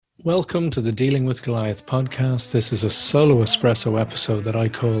Welcome to the Dealing with Goliath podcast. This is a solo espresso episode that I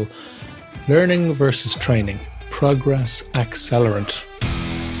call Learning versus Training, Progress Accelerant.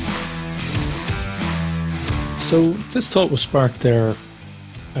 So this thought was sparked there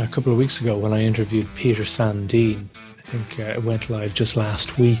a couple of weeks ago when I interviewed Peter Sandeen. I think it went live just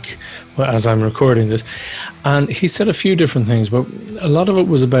last week as I'm recording this. And he said a few different things, but a lot of it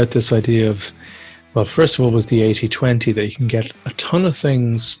was about this idea of, well, first of all was the 80-20, that you can get a ton of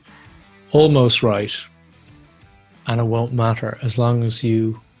things almost right, and it won't matter as long as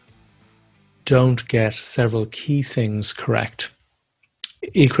you don't get several key things correct.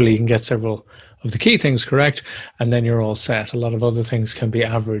 Equally, you can get several of the key things correct, and then you're all set. A lot of other things can be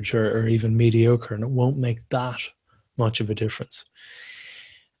average or even mediocre, and it won't make that much of a difference.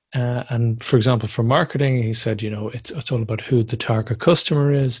 And for example, for marketing, he said, it's all about who the target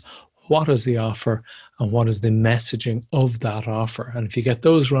customer is, what is the offer, and what is the messaging of that offer. And if you get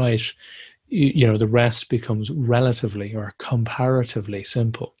those right, the rest becomes relatively or comparatively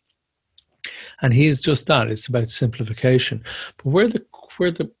simple. And he's just that. It's about simplification. But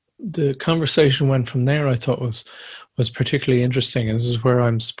where the conversation went from there, I thought was particularly interesting. And this is where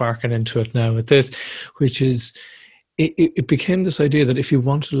I'm sparking into it now with this, which is it became this idea that if you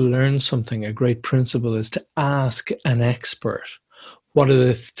want to learn something, a great principle is to ask an expert. What are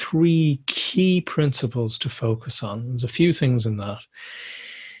the three key principles to focus on? There's a few things in that.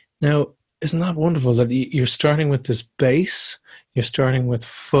 Now, isn't that wonderful that you're starting with this base, you're starting with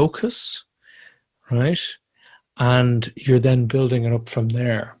focus, right? And you're then building it up from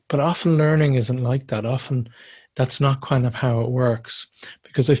there. But often learning isn't like that. Often that's not kind of how it works,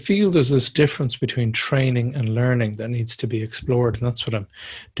 because I feel there's this difference between training and learning that needs to be explored. And that's what I'm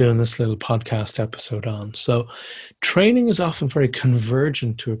doing this little podcast episode on. So training is often very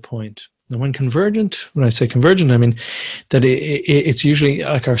convergent to a point. And when I say convergent, I mean that it's usually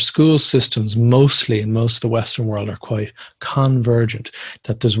like our school systems mostly in most of the Western world are quite convergent,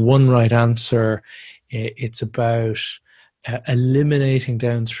 that there's one right answer. It's about eliminating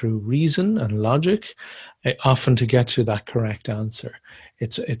down through reason and logic, often to get to that correct answer.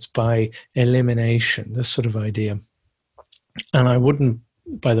 It's by elimination, this sort of idea. And I wouldn't,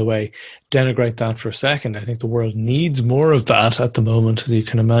 by the way, denigrate that for a second. I think the world needs more of that at the moment, as you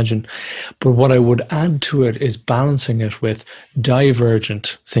can imagine. But what I would add to it is balancing it with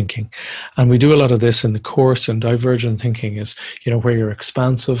divergent thinking. And we do a lot of this in the course, and divergent thinking is, where you're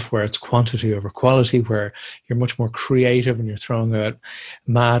expansive, where it's quantity over quality, where you're much more creative and you're throwing out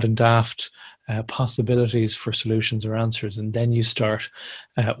mad and daft possibilities for solutions or answers. And then you start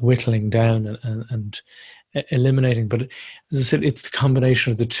whittling down and eliminating. But as I said, it's the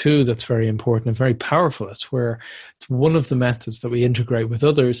combination of the two that's very important and very powerful. It's one of the methods that we integrate with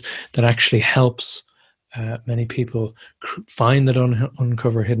others that actually helps many people find that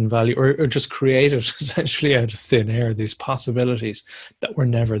uncover hidden value, or just create it essentially out of thin air, these possibilities that were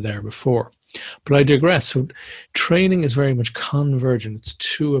never there before. But I digress. So training is very much convergent. It's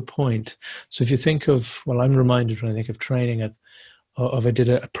to a point. So if you think of, I'm reminded when I think of training I did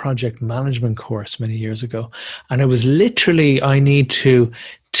a project management course many years ago, and it was literally, I need to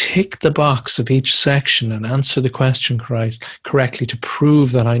tick the box of each section and answer the question correctly to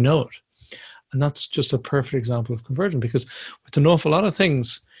prove that I know it. And that's just a perfect example of conversion, because with an awful lot of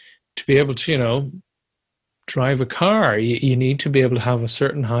things, to be able to, drive a car, you need to be able to have a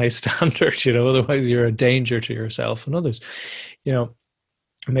certain high standard, otherwise you're a danger to yourself and others.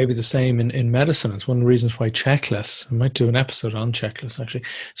 Maybe the same in medicine. It's one of the reasons why checklists, I might do an episode on checklists actually.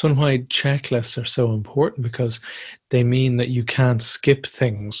 It's one why checklists are so important, because they mean that you can't skip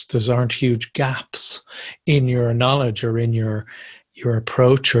things. There aren't huge gaps in your knowledge or in your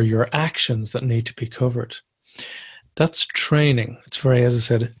approach or your actions that need to be covered. That's training. It's very, as I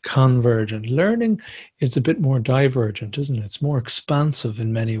said, convergent. Learning is a bit more divergent, isn't it? It's more expansive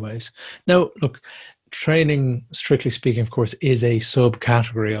in many ways. Now, look, training, strictly speaking, of course, is a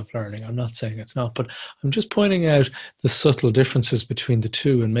subcategory of learning. I'm not saying it's not, but I'm just pointing out the subtle differences between the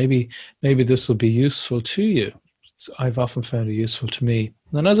two, and maybe this will be useful to you. So I've often found it useful to me.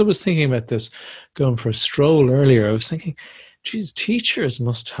 And as I was thinking about this, going for a stroll earlier, I was thinking, geez, teachers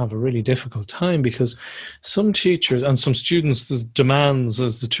must have a really difficult time, because some teachers and some students, there's demands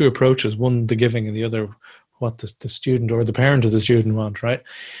as the two approaches, one the giving and the other what the student or the parent of the student want, right?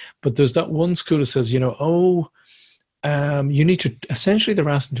 But there's that one school that says, you need to, essentially they're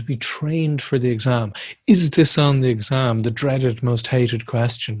asking to be trained for the exam. Is this on the exam? The dreaded, most hated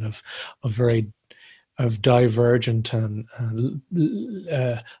question of divergent and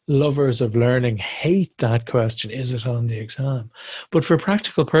lovers of learning hate that question. Is it on the exam? But for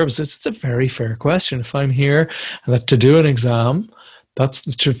practical purposes, it's a very fair question. If I'm here to do an exam,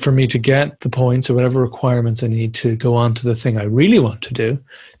 That's for me to get the points or whatever requirements I need to go on to the thing I really want to do.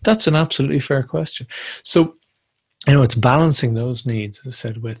 That's an absolutely fair question. So, it's balancing those needs, as I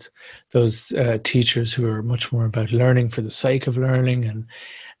said, with those teachers who are much more about learning for the sake of learning and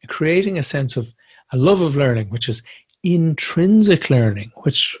creating a sense of a love of learning, which is intrinsic learning,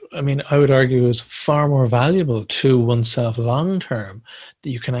 which I would argue is far more valuable to oneself long term. That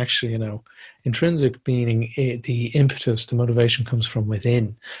you can actually, intrinsic meaning the impetus, the motivation comes from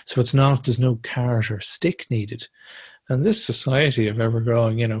within. So there's no carrot or stick needed. And this society of ever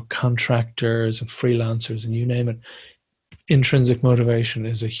growing, contractors and freelancers and you name it, intrinsic motivation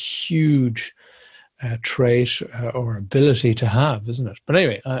is a huge trait or ability to have, isn't it? But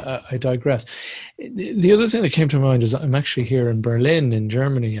anyway, I digress. The other thing that came to mind is I'm actually here in Berlin, in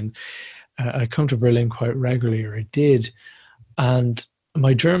Germany, and I come to Berlin quite regularly, or I did, and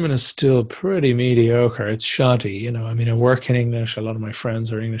my German is still pretty mediocre. It's shoddy, I work in English. A lot of my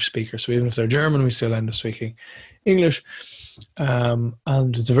friends are English speakers, so even if they're German, we still end up speaking English. And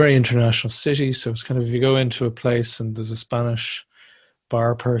it's a very international city, so it's kind of, if you go into a place and there's a Spanish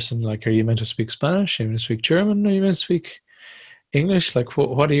bar person, like, are you meant to speak Spanish? Are you meant to speak German? Are you meant to speak English? Like,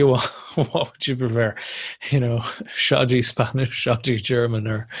 what do you want? What would you prefer? Shoddy Spanish, shoddy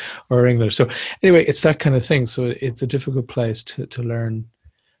German, or English. So anyway, it's that kind of thing. So it's a difficult place to learn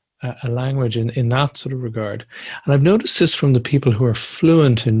a language in that sort of regard. And I've noticed this from the people who are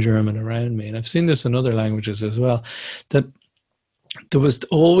fluent in German around me, and I've seen this in other languages as well, that there was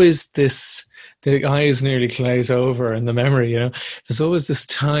always this, the eyes nearly glaze over in the memory, there's always this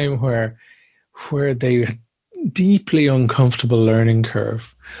time where they deeply uncomfortable learning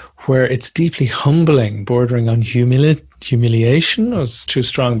curve, where it's deeply humbling, bordering on humiliation. Oh, it's too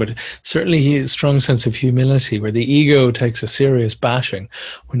strong, but certainly a strong sense of humility, where the ego takes a serious bashing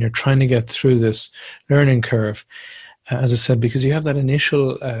when you're trying to get through this learning curve. As I said, because you have that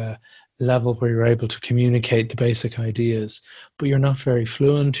initial level where you're able to communicate the basic ideas, but you're not very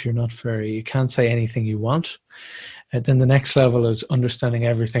fluent, you can't say anything you want. And then the next level is understanding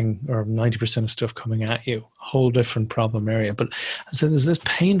everything, or 90% of stuff coming at you, a whole different problem area. But I said, there's this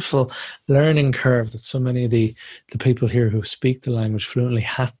painful learning curve that so many of the people here who speak the language fluently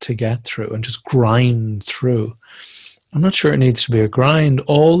had to get through and just grind through. I'm not sure it needs to be a grind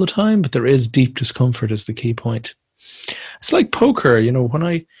all the time, but there is deep discomfort is the key point. It's like poker, when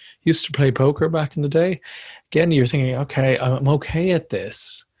I used to play poker back in the day, again, you're thinking, okay, I'm okay at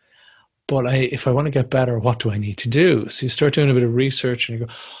this, but if I want to get better, what do I need to do? So you start doing a bit of research and you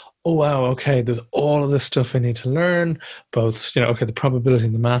go, oh, wow, okay, there's all of this stuff I need to learn, both, okay, the probability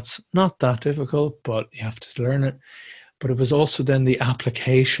and the maths, not that difficult, but you have to learn it. But it was also then the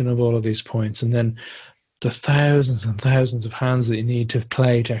application of all of these points, and then the thousands and thousands of hands that you need to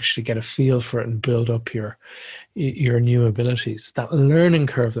play to actually get a feel for it and build up your new abilities. That learning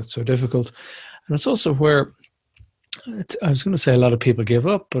curve that's so difficult. And it's also where, I was going to say a lot of people give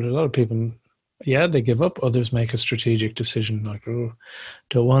up, but a lot of people, they give up. Others make a strategic decision like, oh,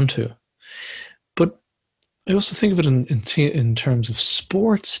 don't want to. But I also think of it in terms of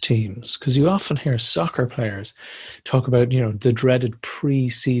sports teams, because you often hear soccer players talk about, the dreaded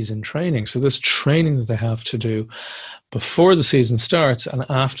pre-season training. So this training that they have to do before the season starts and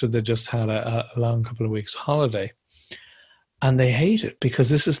after they just had a long couple of weeks holiday. And they hate it because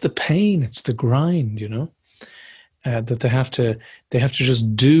this is the pain, it's the grind, that they have to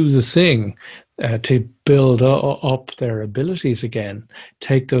just do the thing to build up their abilities again,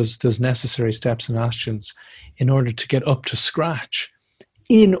 take those necessary steps and actions in order to get up to scratch,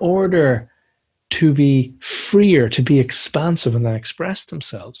 in order to be freer, to be expansive and then express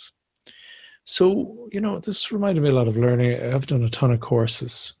themselves. So, this reminded me a lot of learning. I've done a ton of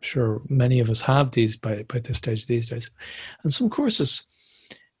courses. I'm sure many of us have these by this stage these days. And some courses,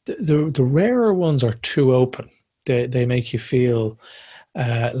 the rarer ones are too open. They make you feel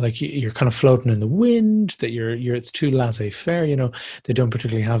like you're kind of floating in the wind, that it's too laissez-faire, they don't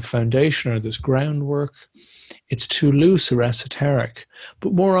particularly have foundation or this groundwork. It's too loose or esoteric.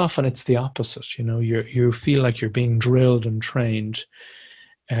 But more often it's the opposite, you feel like you're being drilled and trained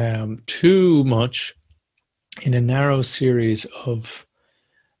too much in a narrow series of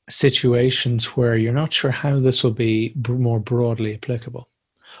situations where you're not sure how this will be more broadly applicable,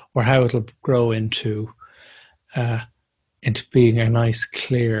 or how it'll grow into being a nice,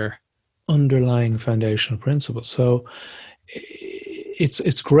 clear, underlying foundational principle. So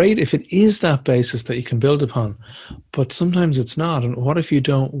it's great if it is that basis that you can build upon, but sometimes it's not. And what if you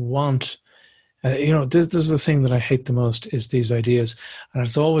don't want? This is the thing that I hate the most, is these ideas. And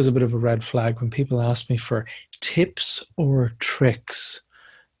it's always a bit of a red flag when people ask me for tips or tricks.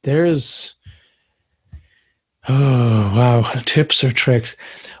 There's Oh, wow. Tips or tricks?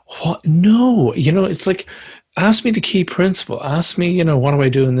 What? No, it's like, ask me the key principle. Ask me, what do I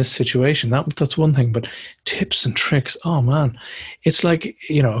do in this situation? That's one thing. But tips and tricks, oh man, it's like,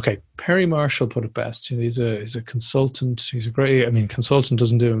 okay. Perry Marshall put it best. He's a consultant. He's a great. I mean, consultant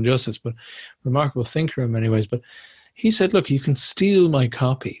doesn't do him justice, but remarkable thinker in many ways. But he said, look, you can steal my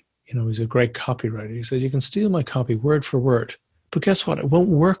copy. He's a great copywriter. He said, you can steal my copy word for word, but guess what? It won't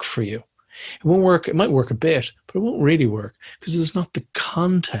work for you. It won't work. It might work a bit, but it won't really work because there's not the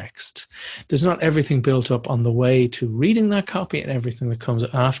context. There's not everything built up on the way to reading that copy and everything that comes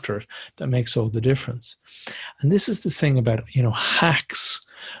after it that makes all the difference. And this is the thing about, hacks,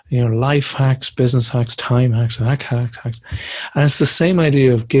 life hacks, business hacks, time hacks, hacks. And it's the same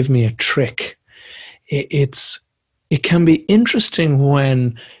idea of give me a trick. It can be interesting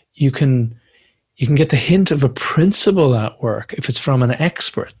when you can get the hint of a principle at work if it's from an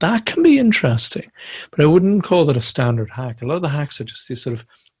expert. That can be interesting, but I wouldn't call that a standard hack. A lot of the hacks are just these sort of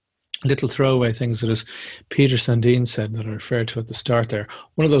little throwaway things that, as Peter Sandine said, that I referred to at the start there,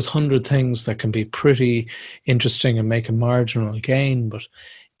 one of those 100 things that can be pretty interesting and make a marginal gain, but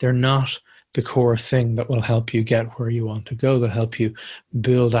they're not the core thing that will help you get where you want to go, that help you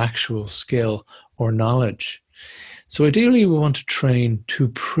build actual skill or knowledge. So ideally, we want to train to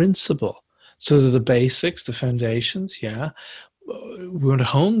principle. So the basics, the foundations, yeah. We want to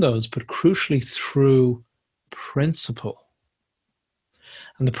hone those, but crucially through principle.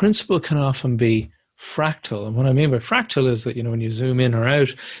 And the principle can often be fractal. And what I mean by fractal is that, when you zoom in or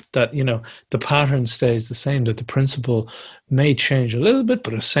out, that, the pattern stays the same, that the principle may change a little bit,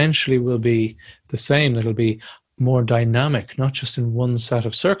 but essentially will be the same. It'll be more dynamic, not just in one set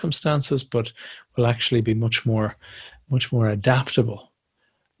of circumstances, but will actually be much more adaptable.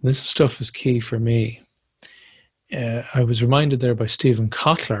 This stuff is key for me. I was reminded there by Stephen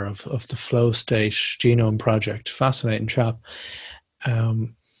Kotler of the Flow State Genome Project, fascinating chap.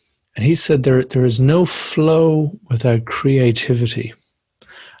 And he said there is no flow without creativity.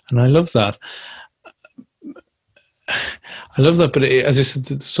 And I love that. But as I said,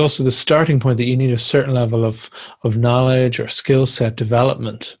 it's also the starting point that you need a certain level of knowledge or skill set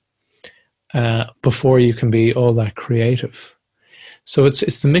development before you can be all that creative. So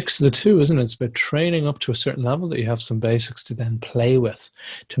it's the mix of the two, isn't it? It's about training up to a certain level that you have some basics to then play with,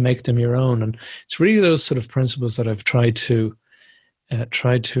 to make them your own. And it's really those sort of principles that I've tried to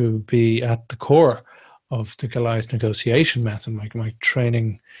be at the core of the Goliath negotiation method, my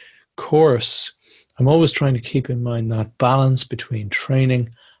training course. I'm always trying to keep in mind that balance between training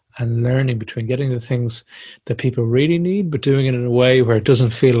and learning, between getting the things that people really need, but doing it in a way where it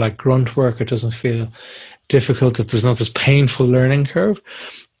doesn't feel like grunt work, it doesn't feel difficult, that there's not this painful learning curve,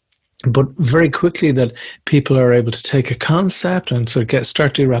 but very quickly that people are able to take a concept and sort of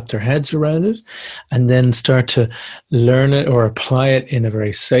start to wrap their heads around it, and then start to learn it or apply it in a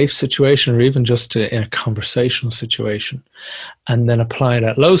very safe situation, or even just in a conversational situation, and then apply it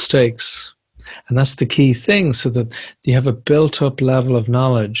at low stakes. And that's the key thing, so that you have a built-up level of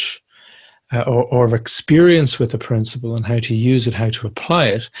knowledge or of experience with the principle and how to use it, how to apply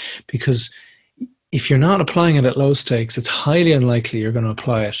it, because if you're not applying it at low stakes, it's highly unlikely you're going to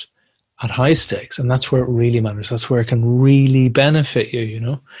apply it at high stakes. And that's where it really matters. That's where it can really benefit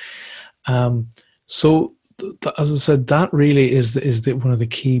you, So as I said, that really is one of the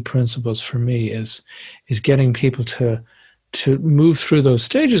key principles for me is getting people to move through those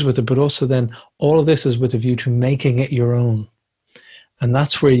stages with it, but also then all of this is with a view to making it your own. And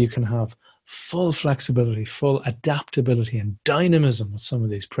that's where you can have full flexibility, full adaptability and dynamism with some of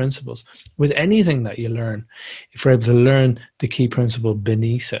these principles, with anything that you learn, if you're able to learn the key principle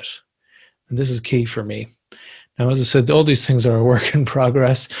beneath it. And this is key for me. Now, as I said, all these things are a work in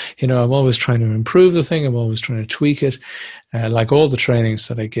progress. I'm always trying to improve the thing. I'm always trying to tweak it, like all the trainings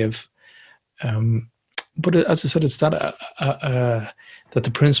that I give. But as I said, it's that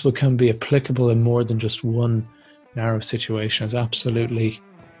the principle can be applicable in more than just one narrow situation is absolutely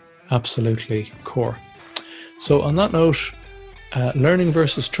core. So on that note, learning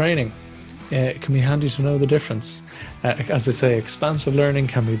versus training, it can be handy to know the difference. As I say, expansive learning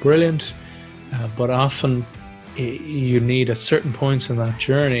can be brilliant, but often you need at certain points in that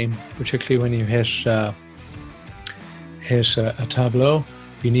journey, particularly when you hit a tableau,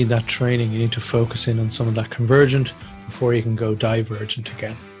 you need that training. You need to focus in on some of that convergent before you can go divergent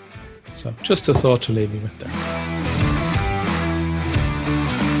again. So just a thought to leave you with there.